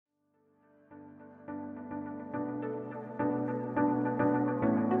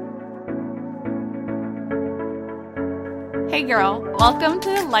Hey girl, welcome to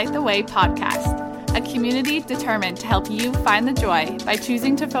the Light the Way podcast, a community determined to help you find the joy by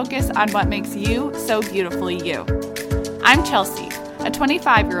choosing to focus on what makes you so beautifully you. I'm Chelsea, a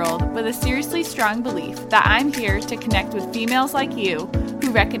 25-year-old with a seriously strong belief that I'm here to connect with females like you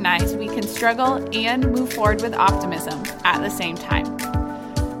who recognize we can struggle and move forward with optimism at the same time.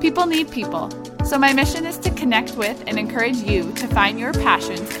 People need people, so my mission is to connect with and encourage you to find your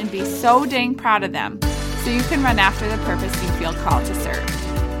passions and be so dang proud of them so you can run after the purpose you feel called to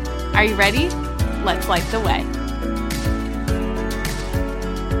serve. Are you ready? Let's light the way.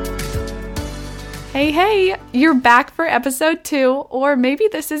 Hey, you're back for episode 2, or maybe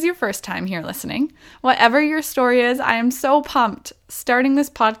this is your first time here listening. Whatever your story is, I am so pumped. Starting this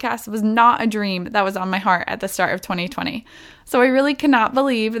podcast was not a dream that was on my heart at the start of 2020. So I really cannot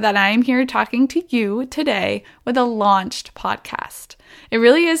believe that I am here talking to you today with a launched podcast. It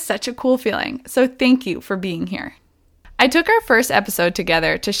really is such a cool feeling, so thank you for being here. I took our first episode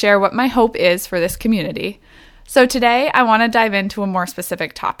together to share what my hope is for this community. So today I want to dive into a more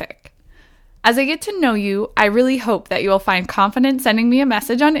specific topic. As I get to know you, I really hope that you will find confidence sending me a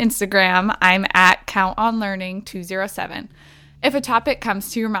message on Instagram. I'm at CountOnLearning207. If a topic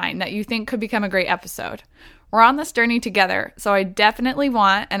comes to your mind that you think could become a great episode. We're on this journey together, so I definitely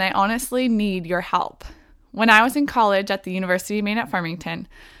want and I honestly need your help. When I was in college at the University of Maine at Farmington,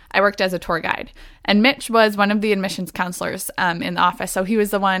 I worked as a tour guide, and Mitch was one of the admissions counselors in the office, so he was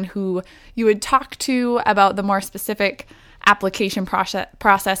the one who you would talk to about the more specific application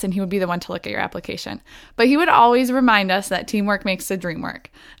process, and he would be the one to look at your application. But he would always remind us that teamwork makes the dream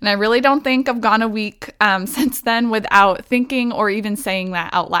work. And I really don't think I've gone a week since then without thinking or even saying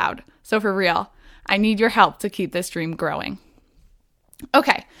that out loud. So for real, I need your help to keep this dream growing.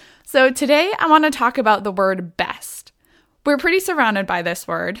 Okay, so today I want to talk about the word best. We're pretty surrounded by this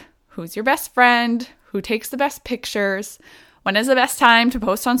word. Who's your best friend? Who takes the best pictures? When is the best time to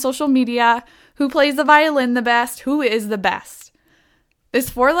post on social media? Who plays the violin the best? Who is the best? This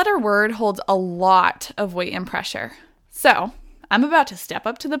 4-letter word holds a lot of weight and pressure. So I'm about to step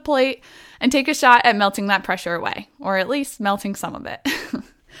up to the plate and take a shot at melting that pressure away, or at least melting some of it.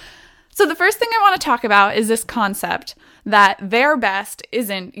 So the first thing I want to talk about is this concept that their best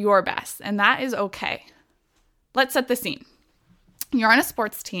isn't your best, and that is okay. Let's set the scene. You're on a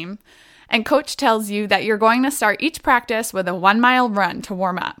sports team, and coach tells you that you're going to start each practice with a 1-mile run to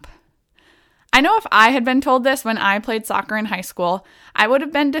warm up. I know if I had been told this when I played soccer in high school, I would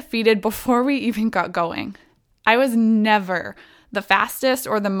have been defeated before we even got going. I was never the fastest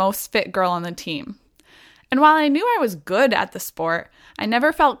or the most fit girl on the team. And while I knew I was good at the sport, I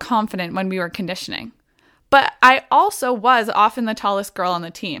never felt confident when we were conditioning. But I also was often the tallest girl on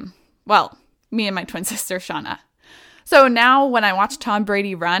the team. Well, me and my twin sister, Shauna. So now when I watch Tom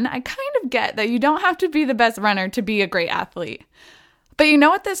Brady run, I kind of get that you don't have to be the best runner to be a great athlete. But you know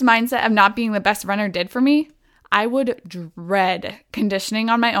what this mindset of not being the best runner did for me? I would dread conditioning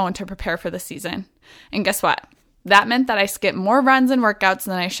on my own to prepare for the season. And guess what? That meant that I skipped more runs and workouts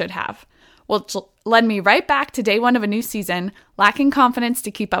than I should have, which led me right back to day one of a new season, lacking confidence to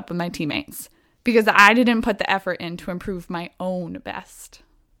keep up with my teammates, because I didn't put the effort in to improve my own best.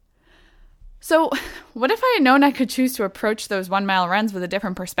 So what if I had known I could choose to approach those 1-mile runs with a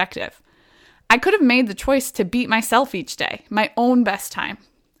different perspective? I could have made the choice to beat myself each day, my own best time.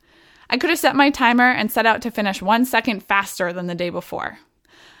 I could have set my timer and set out to finish 1 second faster than the day before.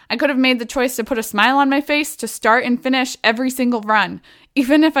 I could have made the choice to put a smile on my face to start and finish every single run,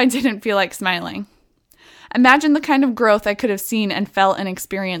 even if I didn't feel like smiling. Imagine the kind of growth I could have seen and felt and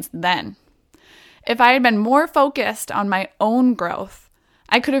experienced then. If I had been more focused on my own growth,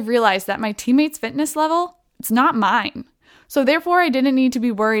 I could have realized that my teammates' fitness level, it's not mine. So therefore, I didn't need to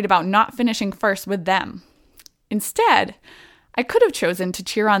be worried about not finishing first with them. Instead, I could have chosen to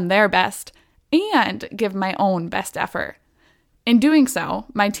cheer on their best and give my own best effort. In doing so,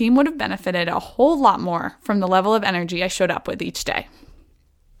 my team would have benefited a whole lot more from the level of energy I showed up with each day.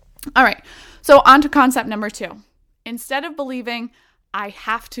 All right, so on to concept number 2. Instead of believing I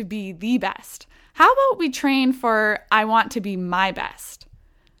have to be the best, how about we train for I want to be my best?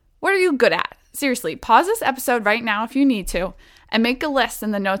 What are you good at? Seriously, pause this episode right now if you need to and make a list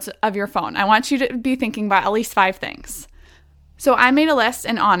in the notes of your phone. I want you to be thinking about at least 5 things. So I made a list,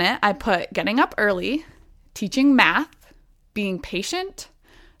 and on it, I put getting up early, teaching math, being patient,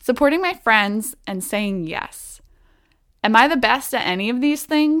 supporting my friends, and saying yes. Am I the best at any of these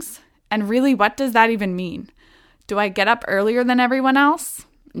things? And really, what does that even mean? Do I get up earlier than everyone else?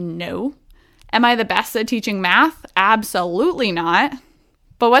 No. Am I the best at teaching math? Absolutely not.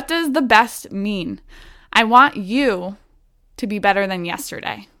 But what does the best mean? I want you to be better than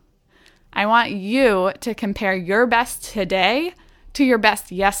yesterday. I want you to compare your best today to your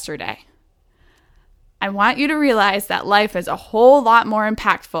best yesterday. I want you to realize that life is a whole lot more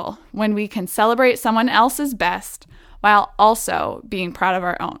impactful when we can celebrate someone else's best while also being proud of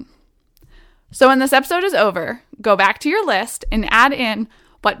our own. So when this episode is over, go back to your list and add in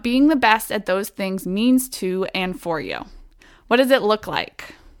what being the best at those things means to and for you. What does it look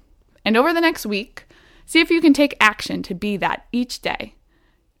like? And over the next week, see if you can take action to be that each day.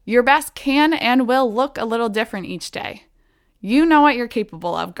 Your best can and will look a little different each day. You know what you're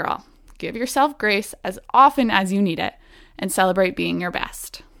capable of, girl. Give yourself grace as often as you need it and celebrate being your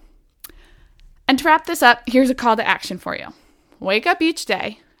best. And to wrap this up, here's a call to action for you. Wake up each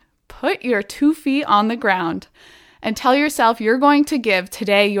day, put your 2 feet on the ground, and tell yourself you're going to give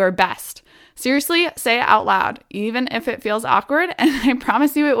today your best. Seriously, say it out loud, even if it feels awkward, and I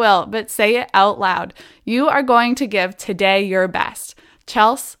promise you it will, but say it out loud. You are going to give today your best.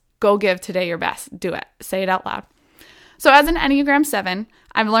 Chels, go give today your best. Do it. Say it out loud. So as an Enneagram 7,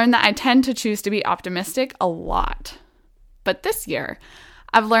 I've learned that I tend to choose to be optimistic a lot. But this year,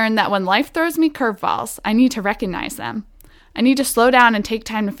 I've learned that when life throws me curveballs, I need to recognize them. I need to slow down and take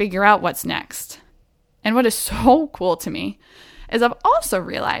time to figure out what's next. And what is so cool to me is I've also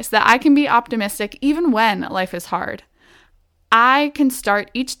realized that I can be optimistic even when life is hard. I can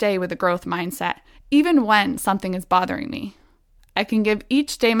start each day with a growth mindset, even when something is bothering me. I can give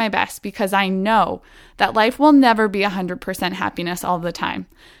each day my best because I know that life will never be 100% happiness all the time.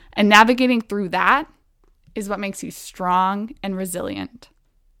 And navigating through that is what makes you strong and resilient.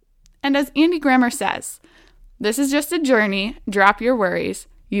 And as Andy Grammer says, this is just a journey. Drop your worries.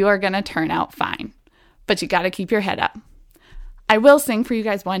 You are going to turn out fine. But you got to keep your head up. I will sing for you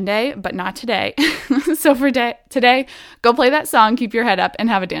guys one day, but not today. So for today, go play that song, keep your head up, and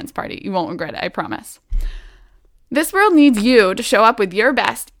have a dance party. You won't regret it, I promise. This world needs you to show up with your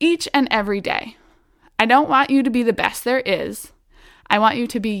best each and every day. I don't want you to be the best there is. I want you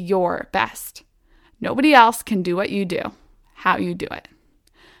to be your best. Nobody else can do what you do, how you do it.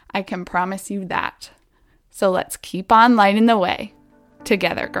 I can promise you that. So let's keep on lighting the way.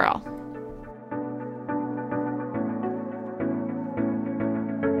 Together, girl.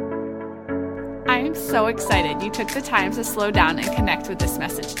 I am so excited you took the time to slow down and connect with this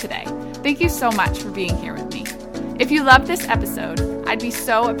message today. Thank you so much for being here with me. If you loved this episode, I'd be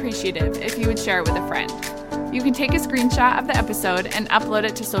so appreciative if you would share it with a friend. You can take a screenshot of the episode and upload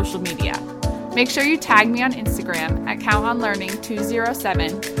it to social media. Make sure you tag me on Instagram at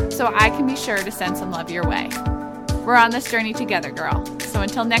CountOnLearning207 so I can be sure to send some love your way. We're on this journey together, girl. So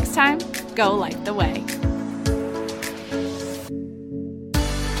until next time, go light the way.